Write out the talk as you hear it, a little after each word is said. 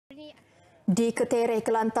Di Ketereh,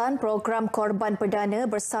 Kelantan, program Korban Perdana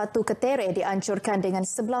Bersatu Ketereh dianjurkan dengan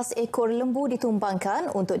 11 ekor lembu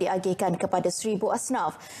ditumbangkan untuk diagihkan kepada 1,000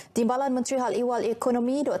 asnaf. Timbalan Menteri Hal Ehwal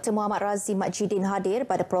Ekonomi Dr. Muhammad Razif Majidin hadir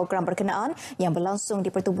pada program berkenaan yang berlangsung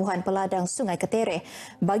di Pertubuhan Peladang Sungai Ketereh.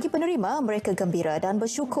 Bagi penerima, mereka gembira dan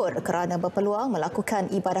bersyukur kerana berpeluang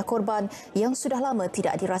melakukan ibadah korban yang sudah lama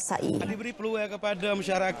tidak dirasai. Diberi peluang kepada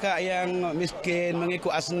masyarakat yang miskin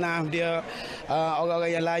mengikut asnaf dia,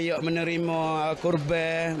 orang-orang yang layak menerima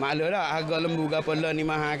korban. Maklumlah harga lembu gapalah ni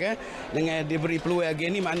mahal kan. Dengan diberi peluang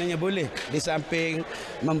gini maknanya boleh di samping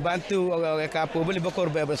membantu orang-orang kampung boleh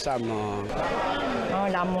berkorban bersama. Oh,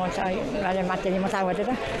 lama saya dalam mati 5 tahun tu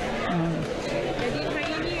dah. Jadi hari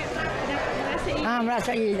ini dapat merasai?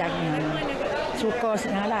 Merasai dah. Suka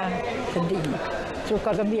senanglah, sedih. Suka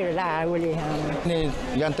gembira lah boleh. Ini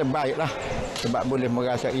yang terbaik lah sebab boleh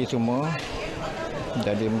merasai semua.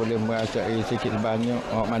 Jadi boleh merasai sikit banyak,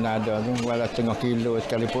 mana ada tu, walau setengah kilo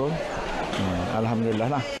sekalipun. Alhamdulillah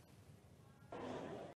lah.